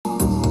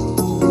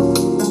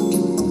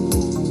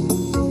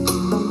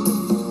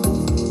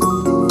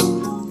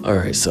All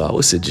right, so I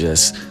would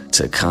suggest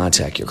to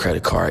contact your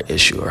credit card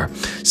issuer.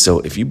 So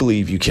if you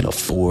believe you can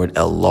afford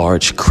a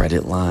large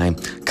credit line,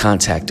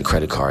 contact the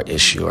credit card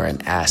issuer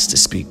and ask to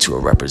speak to a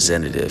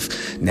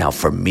representative. Now,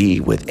 for me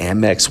with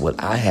Amex,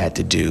 what I had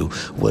to do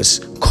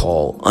was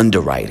call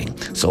underwriting.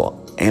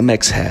 So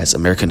Amex has,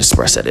 American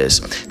Express that is,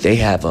 they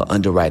have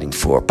underwriting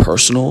for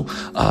personal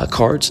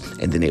cards,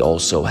 and then they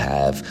also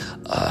have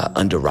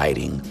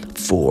underwriting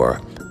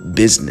for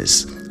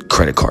business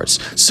credit cards.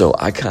 So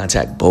I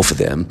contact both of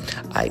them.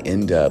 I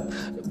end up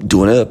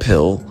doing an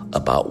appeal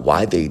about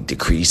why they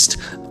decreased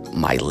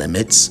my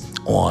limits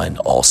on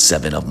all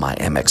 7 of my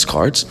Amex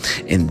cards.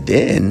 And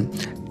then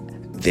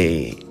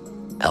they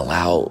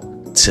allow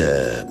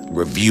to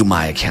review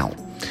my account.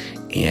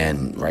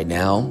 And right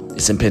now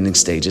it's in pending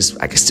stages.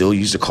 I can still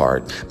use the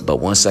card, but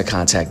once I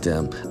contact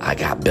them, I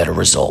got better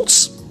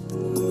results.